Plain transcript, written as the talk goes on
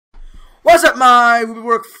What's up, my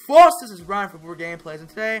WooberGameplays? This is Ryan from WooberGameplays, and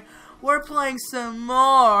today we're playing some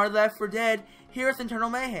more Left 4 Dead here with Internal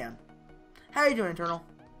Mayhem. How you doing, Internal?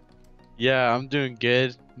 Yeah, I'm doing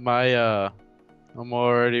good. I'm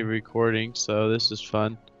already recording, so this is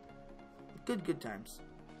fun. Good times.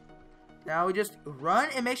 Now we just run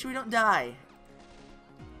and make sure we don't die.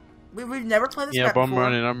 We've never played this map before.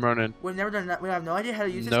 I'm running. We've never done that. We have no idea how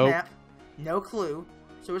to use this map. No clue.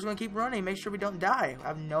 So we're just gonna keep running, make sure we don't die. I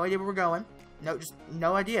have no idea where we're going. Just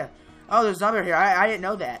no idea. Oh, there's a zombie here. I didn't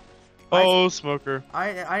know that. Oh, smoker.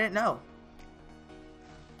 I didn't know.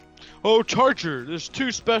 Oh, Charger. There's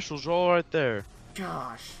two specials all right there.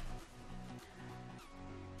 Gosh.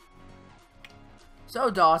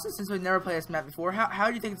 So, Dawson, since we've never played this map before, how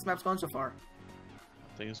do you think this map's going so far?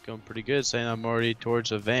 I think it's going pretty good, saying I'm already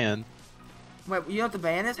towards a van. Wait, you know what the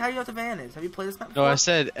van is? How do you know what the van is? Have you played this map before? No, I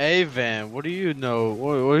said a van. What do you know?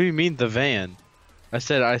 What do you mean the van? I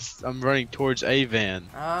said I'm running towards a van.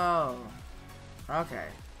 Oh. Okay.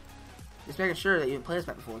 Just making sure that you didn't play this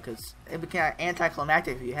map before, because it'd be kind of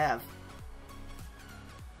anticlimactic if you have.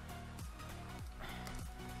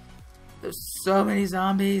 There's so many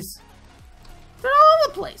zombies. They're all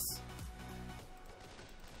over the place.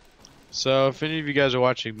 So if any of you guys are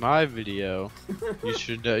watching my video, you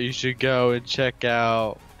should go and check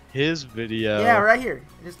out his video. Yeah, right here.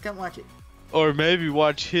 Just come watch it. Or maybe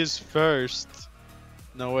watch his first.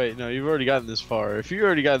 No, wait, no, you've already gotten this far. If you've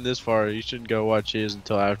already gotten this far, you shouldn't go watch his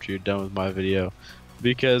until after you're done with my video,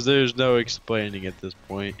 because there's no explaining at this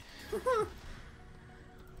point.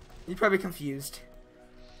 You're probably confused.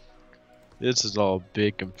 This is all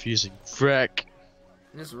big confusing wreck.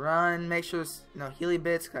 Just run, make sure there's no Healy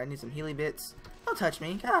bits, cause I need some Healy bits. Don't touch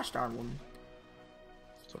me, gosh darn woman.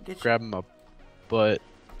 So grab my butt.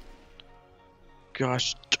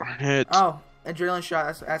 Gosh darn it. Oh, adrenaline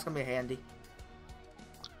shot, that's gonna be handy.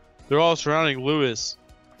 They're all surrounding Lewis.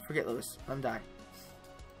 Forget Lewis, let him die.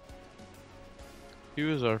 He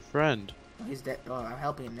was our friend. Oh, he's dead. Oh, I'm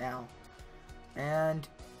helping him now. And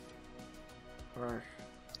we're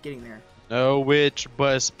getting there. No witch,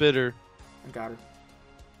 but a spitter. I got her.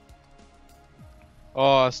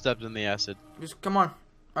 Oh, I stepped in the acid. Just come on.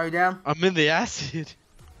 Are you down? I'm in the acid.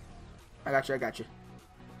 I got you.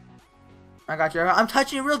 I'm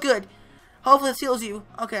touching you real good. Hopefully this heals you.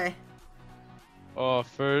 Okay. Oh,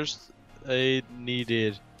 first aid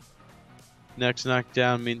needed. Next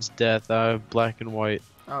knockdown means death. I have black and white.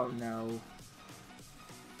 Oh no.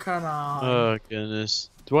 Come on. Oh goodness.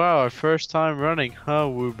 Wow, our first time running, huh,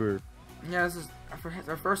 Woober? Yeah, this is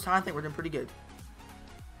our first time. I think we're doing pretty good.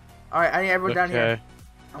 Alright, I need everyone down here.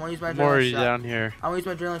 I want to use my adrenaline shot. I'm already down here. I want to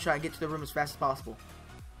use my adrenaline shot and get to the room as fast as possible.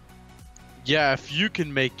 Yeah, if you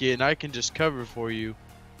can make it and I can just cover for you,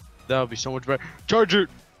 that would be so much better. Charger!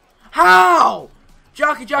 How?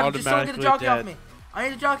 Jockey, just don't get the jockey dead. off me. I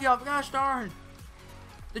need the jockey off. Gosh darn.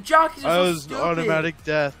 The jockeys are so stupid. Automatic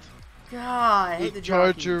death. God, I hate the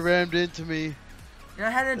jockeys. Charger rammed into me. And I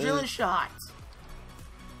had an adrenaline shot.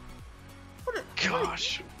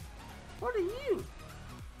 Gosh. What are you?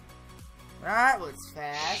 That was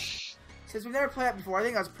fast. Since we've never played it before, I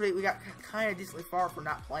think we got kind of decently far for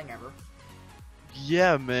not playing ever.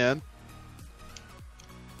 Yeah, man.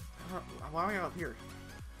 Why are we up here?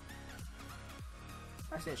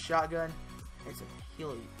 I see a shotgun and some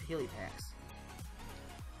Healy packs.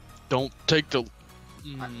 Don't take the...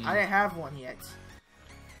 I didn't have one yet.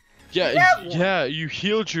 Yeah, you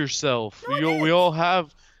healed yourself. No, we all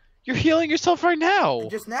have... You're healing yourself right now.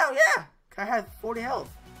 Just now, yeah. I had 40 health.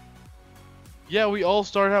 Yeah, we all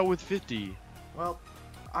start out with 50. Well,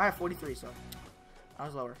 I have 43, so I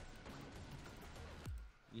was lower.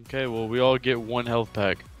 Okay, well, we all get one health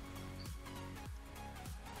pack.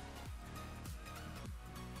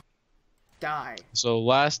 Die. So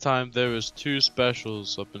last time there was two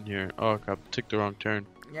specials up in here. Oh crap, took the wrong turn.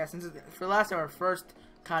 Yeah, since for last time, our first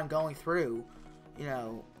time going through, you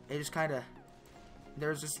know, it just kind of,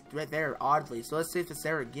 there's just right there oddly. So let's see if it's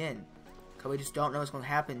there again, cause we just don't know what's going to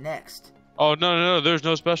happen next. Oh no, there's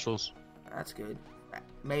no specials. That's good.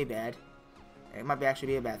 Maybe bad. It might actually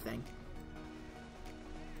be a bad thing.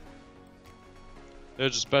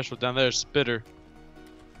 There's a special down there, spitter.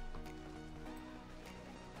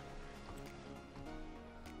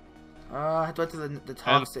 I have to wait till the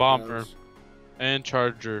toxic and bomber goes. and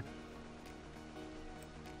charger.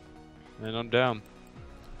 And I'm down.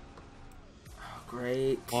 Oh,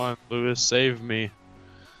 great. Come on, Lewis, save me.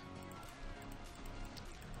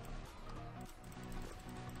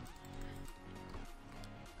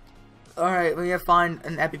 Alright, we gotta find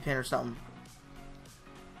an EpiPen or something.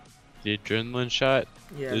 The adrenaline shot?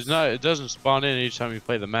 Yes. It doesn't spawn in each time you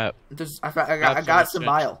play the map. I got some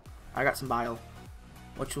bile. I got some bile,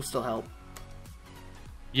 which will still help.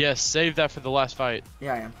 Yes, save that for the last fight.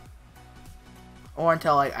 Yeah, I am. Or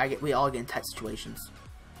until we all get in tight situations.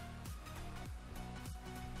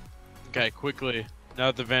 Okay, quickly. Now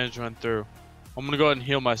that the vans run through. I'm gonna go ahead and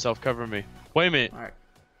heal myself. Cover me. Wait a minute. Alright.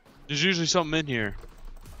 There's usually something in here.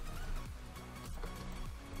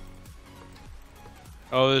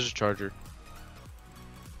 Oh, there's a charger.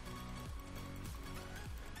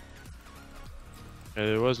 Okay,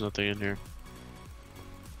 there was nothing in here.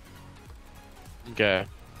 Okay.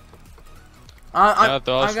 I got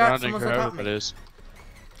got someone on top of it me. is.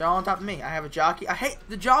 They're all on top of me. I have a jockey. I hate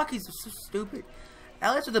the jockeys. Are so stupid.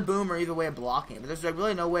 At least with the boom or either way of blocking it, but there's like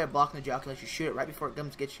really no way of blocking the jockey unless you shoot it right before it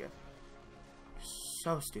comes to get you.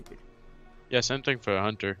 So stupid. Yeah, same thing for a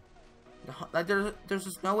hunter. Like there's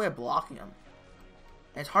just no way of blocking them,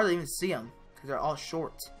 and it's hard to even see them because they're all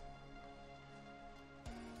short.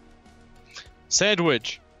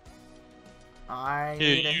 Sandwich. I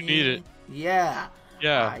Here, you need it. Yeah.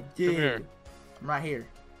 Yeah. I do. Come here. I'm right here.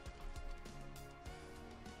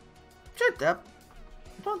 Shut up.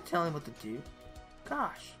 Don't tell him what to do.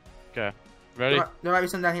 Gosh. Okay. Ready? There might be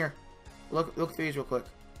something down here. Look through these real quick.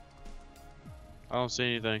 I don't see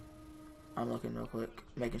anything. I'm looking real quick,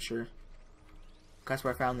 making sure. That's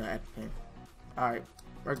where I found the EpiPen. Alright,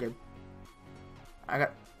 we're good.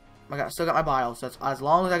 Still got my bile, so as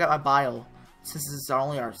long as I got my bile, since this is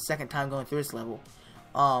only our second time going through this level,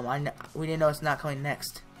 we didn't know it's not coming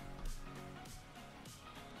next.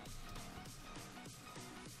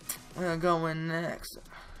 We're going next.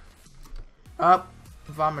 Up,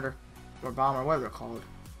 vomiter, or bomber, whatever they're called.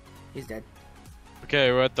 He's dead.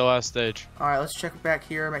 Okay, we're at the last stage. Alright, let's check back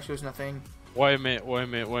here, make sure there's nothing. Wait a minute. Let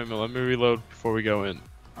me reload before we go in.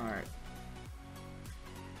 Alright.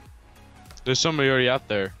 There's somebody already out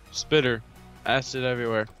there. Spitter. Acid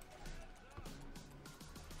everywhere.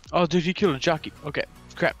 Oh, dude, he killed a jockey. Okay.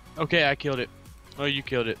 Crap. Okay, I killed it. Oh, you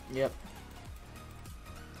killed it. Yep.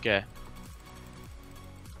 Okay.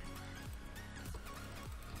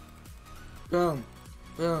 Boom.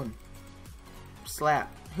 Boom.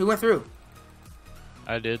 Slap. Who went through?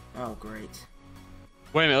 I did. Oh, great.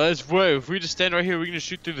 Wait a minute. Wait. If we just stand right here, we can just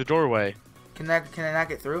shoot through the doorway. Can I not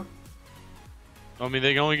get through? I mean,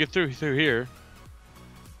 they can only get through here.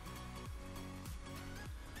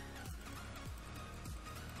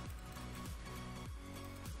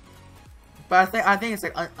 But I think it's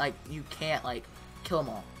like you can't like kill them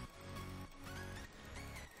all.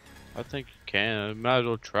 I think you can. I might as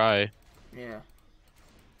well try. Yeah.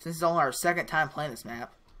 Since it's only our second time playing this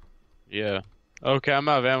map. Yeah. Okay, I'm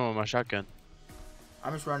out of ammo on my shotgun.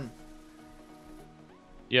 I'm just running.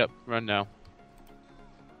 Yep, run now.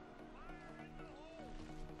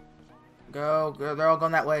 Go. They're all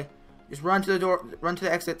going that way. Just run to the door. Run to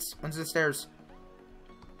the exits. Run to the stairs.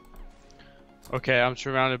 Okay, I'm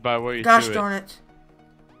surrounded by what you Gosh darn it.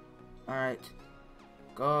 Alright.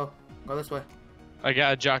 Go this way. I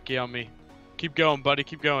got a jockey on me. Keep going, buddy.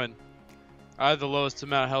 Keep going. I have the lowest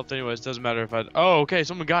amount of health anyways. Doesn't matter if I... Oh, okay.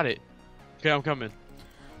 Someone got it. Okay, I'm coming.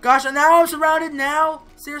 Gosh, now I'm surrounded now?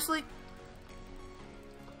 Seriously?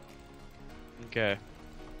 Okay.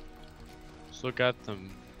 Still got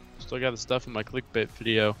the stuff in my clickbait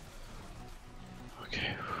video.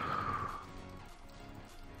 Okay.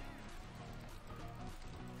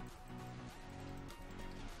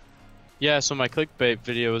 Yeah, so my clickbait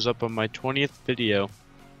video is up on my 20th video.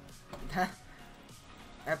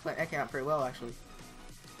 That came out pretty well, actually.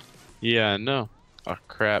 Yeah, I know. Oh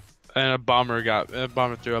crap! And a bomber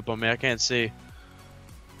threw up on me. I can't see.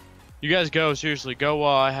 You guys go, seriously, go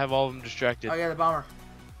while I have all of them distracted. Oh yeah, the bomber.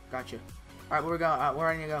 Gotcha. All right, where we going? Where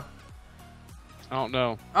I need to go? I don't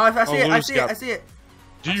know. Oh, I see it. I Lou's see it. I see it.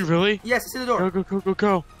 Do you really? Yes, I see the door.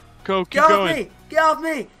 Go! Keep Get off going. me! Get off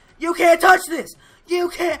me! You can't touch this! You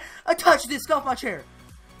can't touch this! Get off my chair!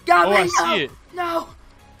 Got me! I No! see it. No!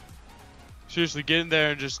 Seriously, get in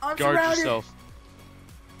there and just I'm guard surrounded. yourself.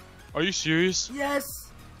 Are you serious? Yes!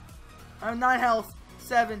 I'm 9 health.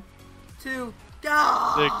 7, 2,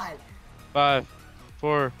 God! 6, 5,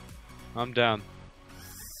 4. I'm down.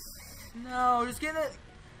 No, just get it.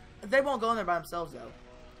 They won't go in there by themselves, though.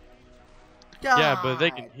 God. Yeah, but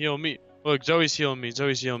they can heal me. Look, Zoe's healing me.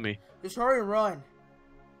 Just hurry and run.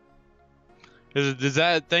 Is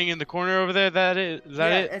that thing in the corner over there? Is that it?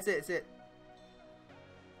 That's it. It's it.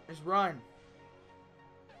 Just run.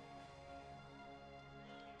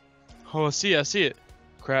 Oh, I see it.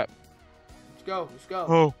 Crap. Let's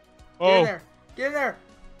go. Oh. Get in there.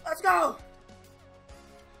 Let's go.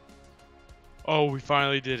 Oh, we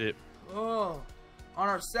finally did it. Oh, on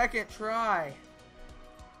our second try.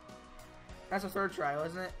 That's our third try,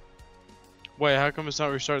 wasn't it? Wait, how come it's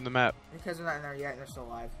not restarting the map? Because they're not in there yet and they're still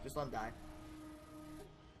alive. Just let them die.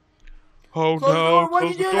 Oh Close the no! door. What'd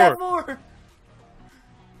Close you the do door. that for?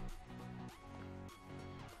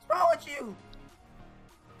 What's wrong with you?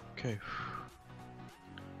 Okay.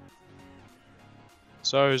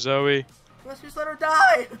 Sorry, Zoe. Let's just let her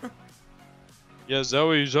die. Yeah,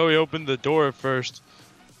 Zoe opened the door at first.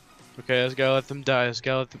 Okay, let's gotta let them die. Let's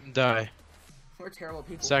gotta let them die. We're terrible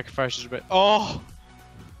people. Sacrifices, but oh!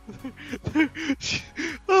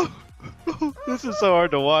 Oh, this is so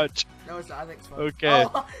hard to watch. No, it's not. I think it's fun. Okay.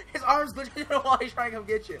 Oh, his arm's glitching while he's trying to come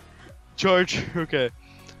get you. Charge. Okay.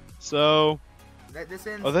 So, This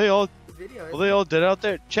ends are they all? the video. Are they all dead out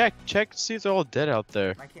there? Check to see if they're all dead out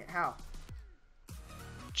there. I can't. How?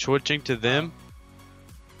 Switching to them.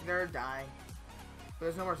 They're dying. But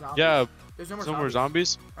there's no more zombies. Yeah. There's no more Some zombies. more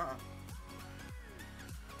zombies.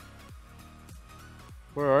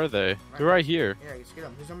 Where are they? They're right here. Yeah, just get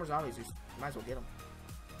them. There's no more zombies. Just might as well get them.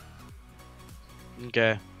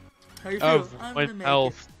 Okay. How you feel? Oh, I'm my gonna make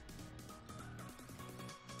health.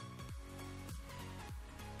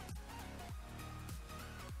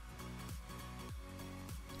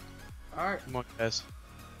 Alright. Come on, guys.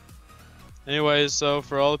 Anyways, so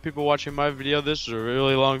for all the people watching my video, this is a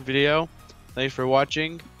really long video. Thanks for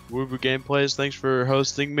watching. WooberGameplays, thanks for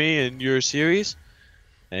hosting me in your series.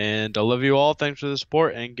 And I love you all. Thanks for the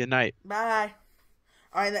support, and good night. Bye.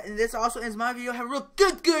 Alright, and this also ends my video. Have a real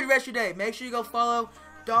good rest of your day. Make sure you go follow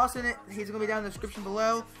Dawson. He's going to be down in the description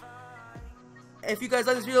below. If you guys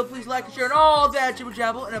like this video, please like and share and all that jibber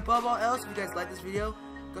jabble. And above all else, if you guys like this video,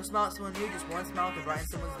 go smile at someone new. Just one smile can brighten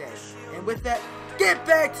someone's day. And with that, get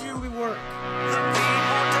back to your work.